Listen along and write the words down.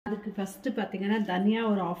அதுக்கு ஃபஸ்ட்டு பார்த்திங்கன்னா தனியா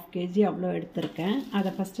ஒரு 1/2 kg அவ்வளோ எடுத்திருக்கேன்.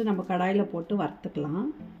 அதை ஃபஸ்ட்டு நம்ம கடாயில் போட்டு வறுத்துக்கலாம்.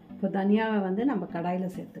 இப்போ தனியாவை வந்து நம்ம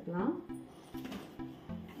கடாயில் சேர்த்துக்கலாம்.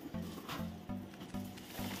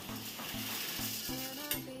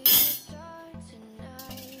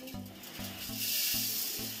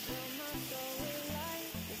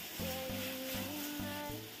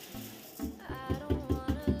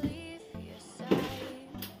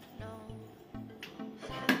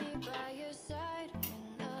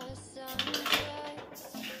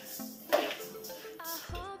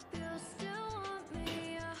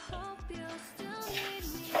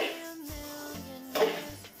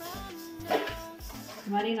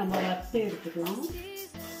 இந்த மாதிரி நம்ம வறுத்து எடுத்துக்கலாம்.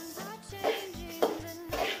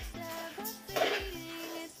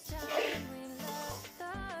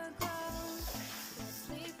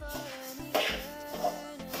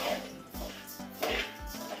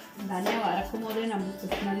 தனியா வறுக்கும் போதே நம்மளுக்கு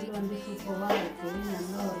ஸ்மெல் வந்து சூப்பராக இருக்குது.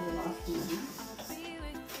 நல்ல ஒரு வாசனை.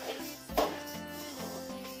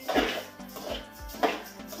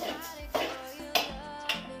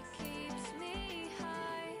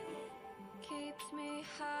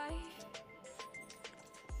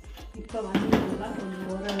 இப்போ வந்து நல்லா கொஞ்சம்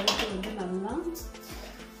ஓரளவுக்கு வந்து நல்லா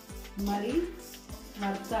இந்த மாதிரி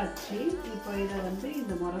வறுத்தாச்சு. இப்போ இதை வந்து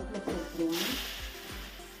இந்த முறத்தில் போட்டுருவோம்.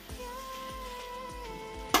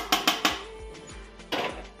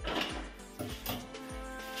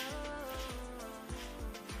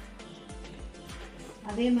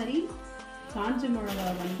 அதே மாதிரி காஞ்ச மிளகா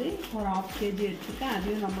வந்து ஒரு 1/2 kg எடுத்துக்கேன்.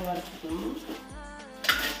 அதையும் நம்ம வறுத்துக்கலாம்.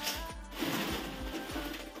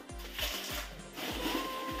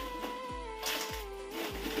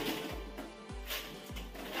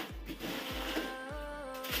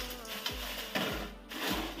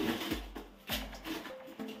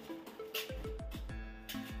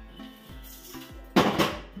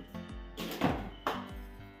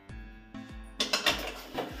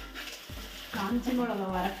 காஞ்சி மிளகா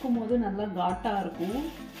வறுக்கும் போது நல்லா காட்டாக இருக்கும்.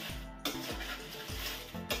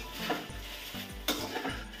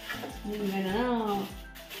 நீங்கள் வேணா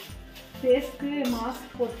ஃபேஸ்க்கு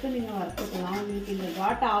மாஸ்க் போட்டு நீங்கள் வறுத்துக்கலாம். உங்களுக்கு இந்த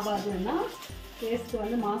காட் ஆகாதுன்னா ஃபேஸ்க்கு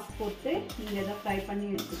வந்து மாஸ்க் போட்டு நீங்கள் எதை ஃப்ரை பண்ணி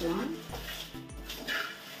எடுத்துக்கலாம்.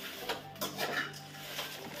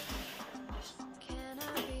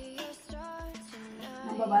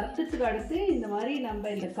 நம்ம வறுத்ததுக்கு அடுத்து இந்த மாதிரி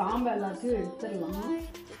நம்ம இந்த காம்பு எல்லாத்தையும் எடுத்துடலாம்.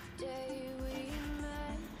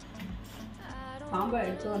 காம்பை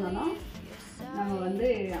எடுத்தோன்னா நம்ம வந்து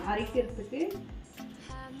அரைக்கிறதுக்கு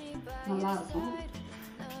நல்லாயிருக்கும்.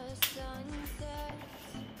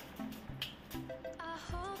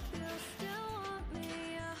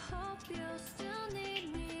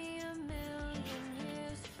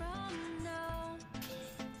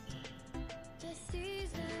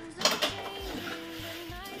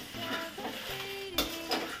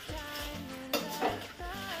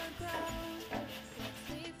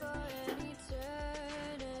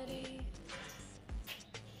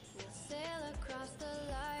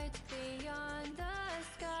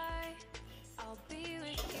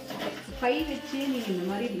 கை வச்சு நீங்கள் இந்த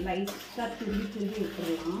மாதிரி லைட்டாக திரும்பி திரும்பி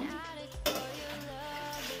விட்டுடலாம்.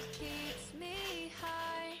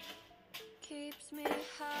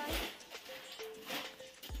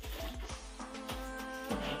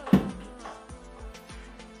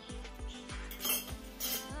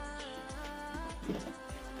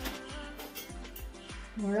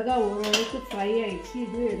 மிளகா ஓரளவுக்கு ஃப்ரை ஆயிடுச்சு.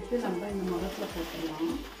 இது எடுத்து நம்ம இந்த முகத்தில்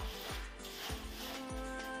போட்டுடலாம்.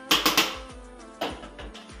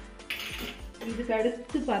 இதுக்கு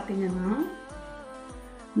அடுத்து பார்த்தீங்கன்னா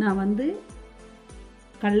நான் வந்து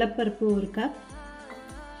கடலைப்பருப்பு 1 கப்,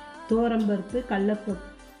 துவரம்பருப்பு,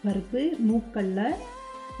 கடலைப்பருப்பு, மூக்கடலை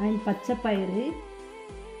அண்ட் பச்சைப்பயிறு.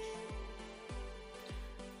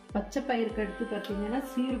 பச்சைப்பயிருக்கு அடுத்து பார்த்தீங்கன்னா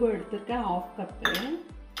சீரகம் எடுத்துருக்கேன் 1/2 கப்பு,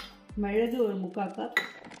 மிளகு 1/4 கப்,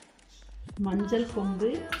 மஞ்சள்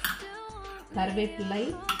கொம்பு, கருவேப்பிலை,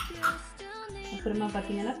 அப்புறமா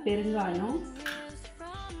பார்த்தீங்கன்னா பெருங்காயம்,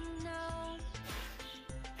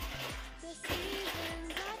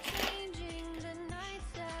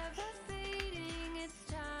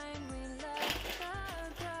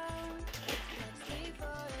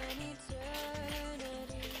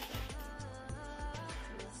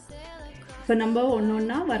 இப்போ நம்ம ஒன்று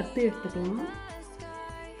ஒன்றா வறுத்து எடுத்துக்கலாம்.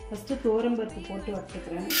 ஃபஸ்ட்டு துவரம்பருப்பு போட்டு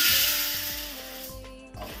வறுத்துக்கிறேன்.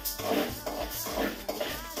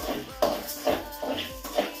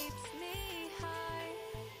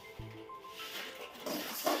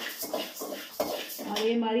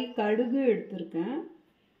 அதே மாதிரி கடுகு எடுத்திருக்கேன்.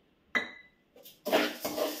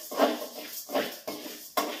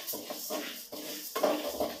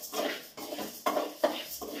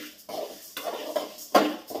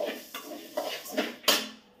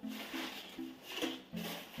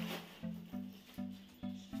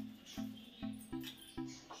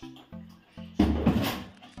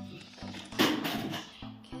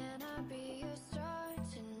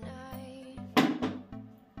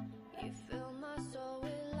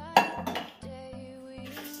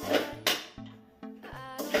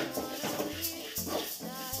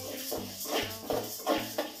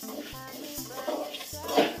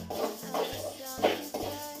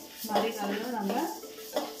 மாதிரி நல்லா நம்ம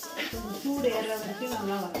கொஞ்சம் சூடு ஏற வரைக்கும்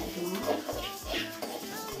நல்லா வறுத்துக்கலாம்.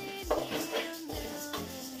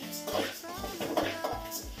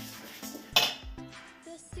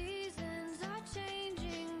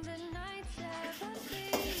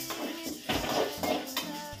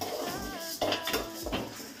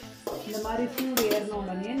 இந்த மாதிரி சூடு ஏறின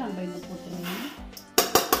உடனே நம்ம இதை போட்டுருவோம்.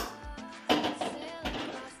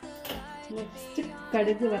 நெக்ஸ்ட்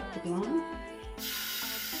கடுகு வறுத்துக்கலாம்.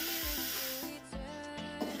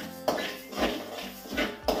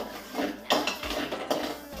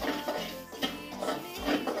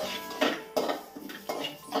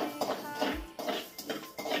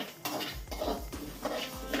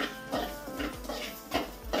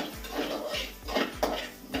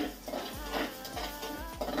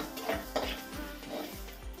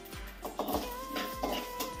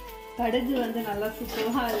 கடுகு வந்து நல்லா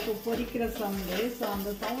சூப்பராக இருக்கும் பொரிக்கிற சவுண்டு. ஸோ அந்த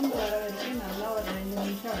சவுண்டு வர வரைக்கும் நல்லா ஒரு 2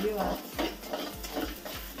 நிமிஷம் அப்படியே வறுத்து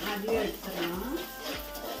அப்படியே எடுத்துடலாம்.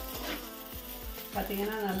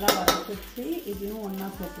 பார்த்தீங்கன்னா நல்லா வறுத்துச்சு. இதையும் ஒன்றா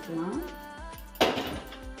சேர்த்துக்கலாம்.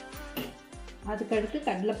 அதுக்கடுத்து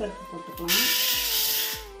கடலைப்பருப்பு போட்டுக்கலாம்.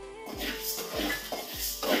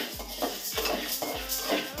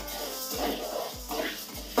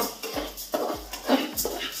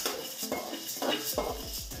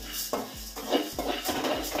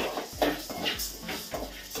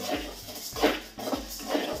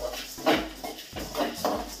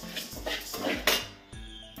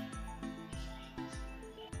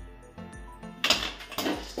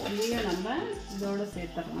 இதையும் நம்ம இதோட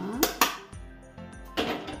சேர்த்துக்கலாம்.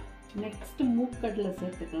 நெக்ஸ்ட் மூக்கடலை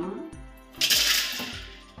சேர்த்துக்கலாம்.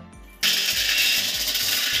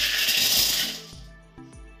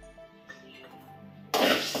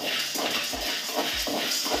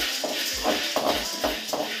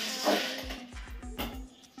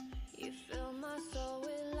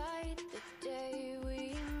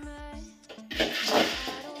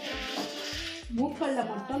 மூக்கல்ல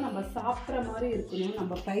மட்டும் நம்ம சாப்பிட்ற மாதிரி இருக்கணும்.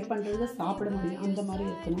 நம்ம ஃப்ரை பண்ணுறது சாப்பிட முடியும் அந்த மாதிரி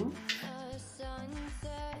இருக்கணும்.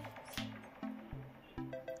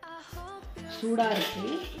 சூடாக இருக்கு.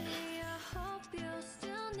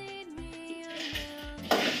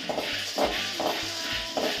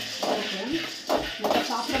 நம்ம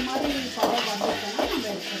சாப்பிட்ற மாதிரி பழம் வந்துட்டோன்னா நம்ம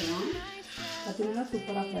எடுத்துடலாம். பார்த்தீங்கன்னா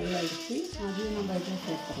சூப்பராக ஃப்ரை ஆகிடுச்சு. அதையும் நம்ம இதில்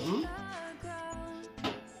சேர்த்துடலாம்.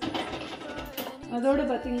 அதோடு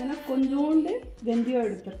பார்த்திங்கன்னா கொஞ்சோண்டு வெந்தயம்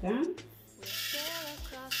எடுத்துருக்கேன்.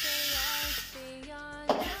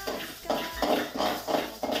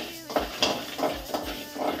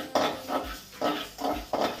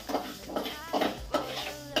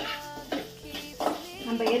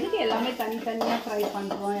 நம்ம எதுக்கு எல்லாமே தனித்தனியாக ஃப்ரை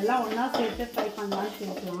பண்ணுறோம்? எல்லாம் ஒன்றா சேர்த்து ஃப்ரை பண்ணலான்னு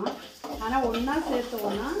சேர்க்கலாம். ஆனால் ஒன்றா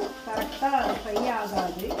சேர்த்தோன்னா கரெக்டாக ஃப்ரை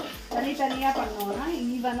ஆகாது. தனித்தனியாக பண்ணோன்னா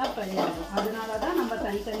ஈவனாக ஃப்ரை ஆகும். அதனால தான் நம்ம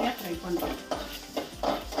தனித்தனியாக ஃப்ரை பண்ணுறோம்.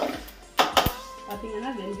 பார்த்திங்கன்னா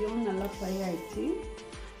வெந்தயம் நல்லா ஃப்ரை ஆகிடுச்சு.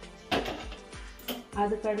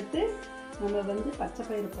 அதுக்கடுத்து நம்ம வந்து பச்சை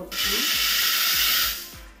பயிறு போட்டுக்கணும்.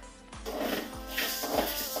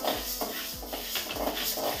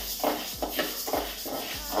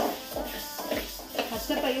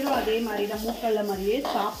 பச்சை பயிரும் அதே மாதிரி தான் மூக்கல்ல மாதிரியே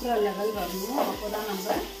சாப்பிட்ற லெவல் வரணும். அப்போ தான் நம்ம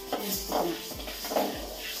எடுத்துக்கணும்.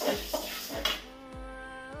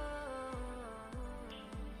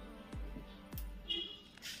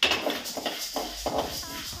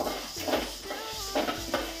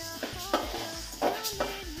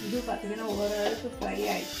 இது பார்த்தீங்கன்னா ஓரளவுக்கு ஃப்ரை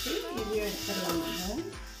ஆகிடுச்சு. இதையும் எடுத்துடலாம். நம்ம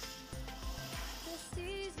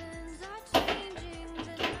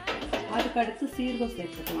அதுக்கடுத்து சீரகம்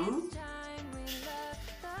சேர்த்துக்கலாம்.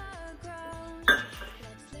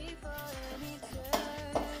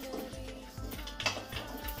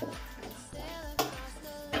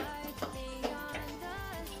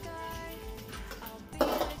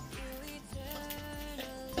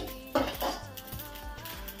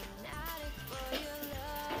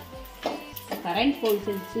 கரண்ட்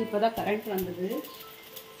போயிடுச்சு. இப்போதான் கரண்ட் வந்தது.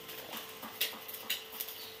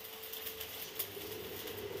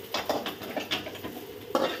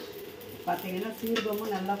 பார்த்தீங்கன்னா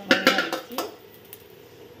சீரகமும் நல்லா ஃப்ரை ஆகிடுச்சு.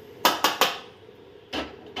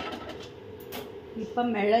 இப்போ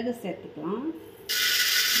மிளகு சேர்த்துக்கலாம்.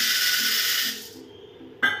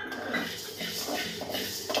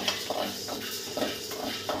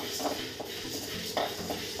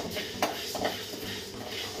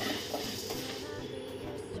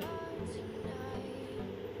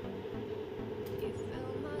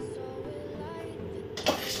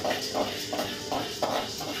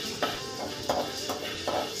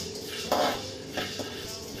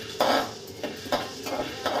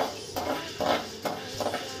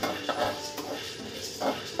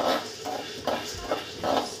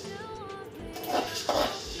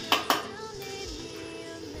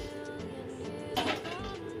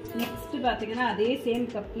 பார்த்தீங்கன்னா அதே சேம்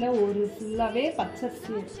கப்பில் ஒரு ஃபுல்லாகவே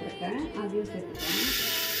பச்சரிசி எடுத்துருக்கேன், அதையும் சேர்த்துக்கிறேன்.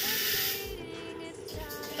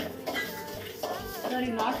 சாரி,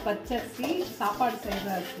 நாட் பச்சரிசி, சாப்பாடு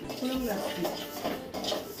செய்கிற அரிசி, புழுங்கல் அரிசி.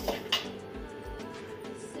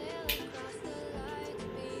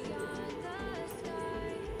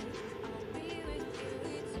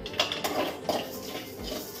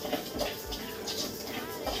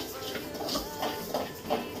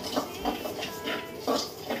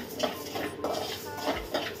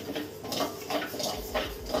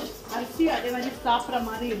 அதே மாதிரி சாப்பிட்ற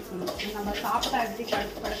மாதிரி இருக்கணும். நம்ம சாப்பிட்டா எப்படி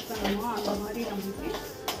படுத்தணுமோ அந்த மாதிரி நமக்கு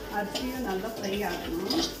அரிசியும் நல்லா ஃப்ரை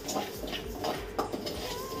ஆகணும்.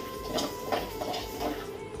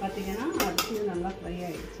 பார்த்தீங்கன்னா அரிசியும் நல்லா ஃப்ரை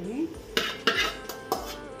ஆகிடுச்சு.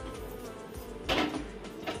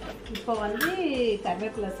 இப்போ வந்து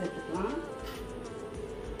கருவேப்பிலை சேர்த்துக்கலாம்.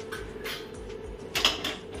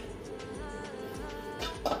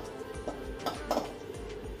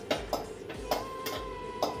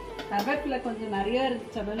 கருவேப்பிலை கொஞ்சம் நிறைய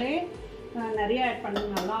இருந்துச்சாலே நிறைய ஆட் பண்ண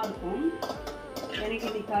நல்லாயிருக்கும். எனக்கு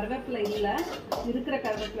இன்னைக்கு கருவேப்பிலை இல்லை, இருக்கிற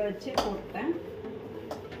கருவேப்பிலை வச்சே போட்டேன்.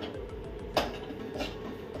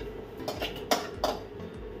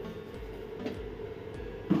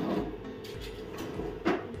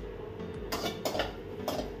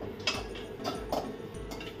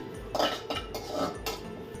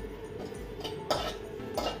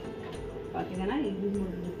 பார்த்தீங்கன்னா இது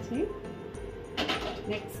முடிஞ்சிச்சு.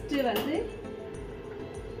 நெக்ஸ்ட் வந்து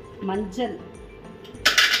மஞ்சள்.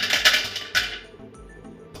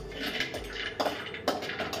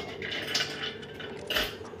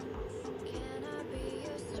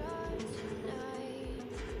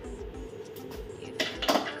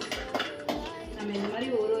 நம்ம இந்த மாதிரி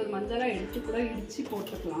ஒரு மஞ்சளா எடுத்து கூட இடிச்சு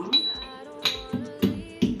போட்டுக்கலாம்.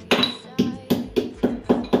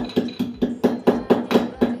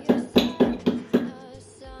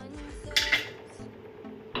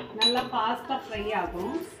 நல்லா ஃபாஸ்ட்டாக ஃப்ரை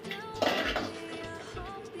ஆகும்.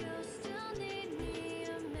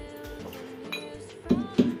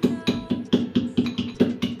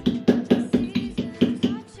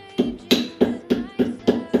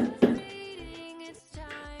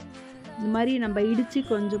 இந்த மாதிரி நம்ம இடித்து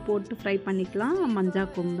கொஞ்சம் போட்டு ஃப்ரை பண்ணிக்கலாம்.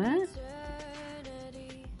 மஞ்சள் கொம்பை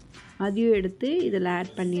அதையும் எடுத்து இதில்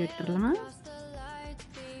ஆட் பண்ணி எடுத்துடலாம்.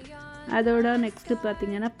 அதோட நெக்ஸ்ட்டு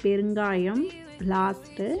பார்த்திங்கன்னா பெருங்காயம்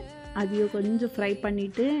லாஸ்ட்டு, அதையும் கொஞ்சம் ஃப்ரை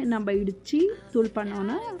பண்ணிவிட்டு நம்ம இடித்து தூள்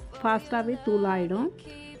பண்ணோன்னா ஃபாஸ்ட்டாகவே தூள் ஆகிடும்.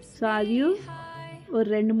 ஸோ அதையும் ஒரு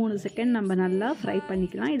 2-3 செகண்ட் நம்ம நல்லா ஃப்ரை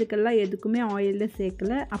பண்ணிக்கலாம். இதுக்கெல்லாம் எதுக்குமே ஆயிலில்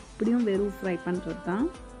சேர்க்கலை, அப்படியும் வெறும் ஃப்ரை பண்ணுறது தான்.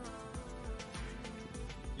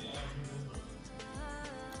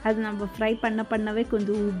 அது நம்ம ஃப்ரை பண்ணவே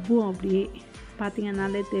கொஞ்சம் உப்பும், அப்படியே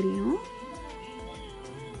பார்த்திங்கனாலே தெரியும்.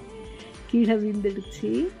 கீழே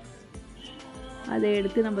விழுந்துடுச்சு. அதை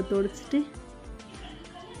எடுத்து நம்ம துடைச்சிட்டு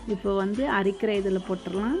இப்போ வந்து அரைக்கிற இதில்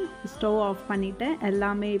போட்டுடலாம். ஸ்டவ் ஆஃப் பண்ணிவிட்டேன்.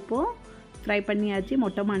 எல்லாமே இப்போது ஃப்ரை பண்ணியாச்சு.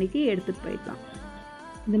 மொட்டை மாடிக்கு எடுத்துகிட்டு போயிடலாம்.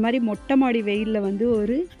 இந்த மாதிரி மொட்டை மாடி வெயிலில் வந்து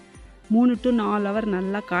ஒரு 3 to 4 ஹவர்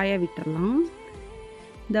நல்லா காய விட்டுடலாம்.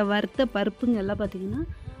 இந்த வறுத்த பருப்புங்கெல்லாம் பார்த்திங்கன்னா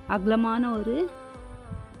அகலமான ஒரு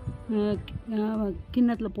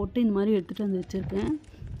கிண்ணத்தில் போட்டு இந்த மாதிரி எடுத்துகிட்டு வந்து வச்சுருக்கேன்.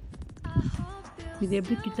 இது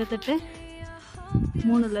எப்படி கிட்டத்தட்ட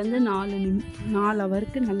 3லேருந்து 4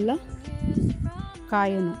 ஹவருக்கு நல்லா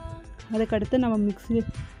காயணும். அதுக்கடுத்து நம்ம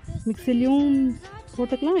மிக்சிலையும்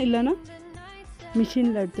போட்டுக்கலாம், இல்லைன்னா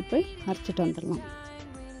மிஷினில் எடுத்துகிட்டு போய் அரைச்சிட்டு வந்துடலாம்.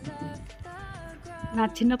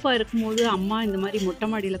 நான் சின்னப்பா இருக்கும்போது அம்மா இந்த மாதிரி மொட்டை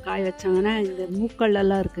மாடியில் காய வச்சாங்கன்னா இந்த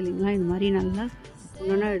மூக்கல்லெல்லாம் இருக்குது இல்லைங்களா, இந்த மாதிரி நல்லா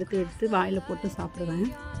ஒன்றா எடுத்து வாயில் போட்டு சாப்பிடுவேன்.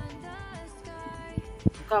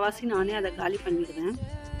 முக்கால்வாசி நானே அதை காலி பண்ணிடுவேன்.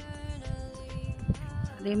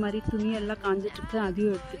 அதே மாதிரி துணியெல்லாம் காஞ்சிட்ருக்கு,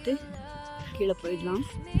 அதையும் எடுத்துகிட்டு கீழே போயிடலாம்.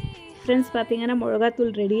 ஃப்ரெண்ட்ஸ் பார்த்திங்கன்னா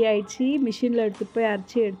மிளகாத்தூள் ரெடி ஆகிடுச்சு. மிஷினில் எடுத்துகிட்டு போய்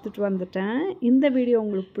அரைச்சி எடுத்துகிட்டு வந்துட்டேன். இந்த வீடியோ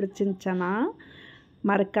உங்களுக்கு பிடிச்சிருந்துச்சன்னா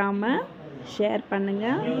மறக்காமல் ஷேர்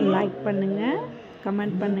பண்ணுங்கள், லைக் பண்ணுங்கள்,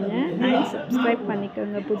 கமெண்ட் பண்ணுங்கள், அண்ட் சப்ஸ்கிரைப்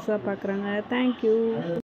பண்ணிக்கோங்க புதுசாக பார்க்குறவங்க. தேங்க்யூ.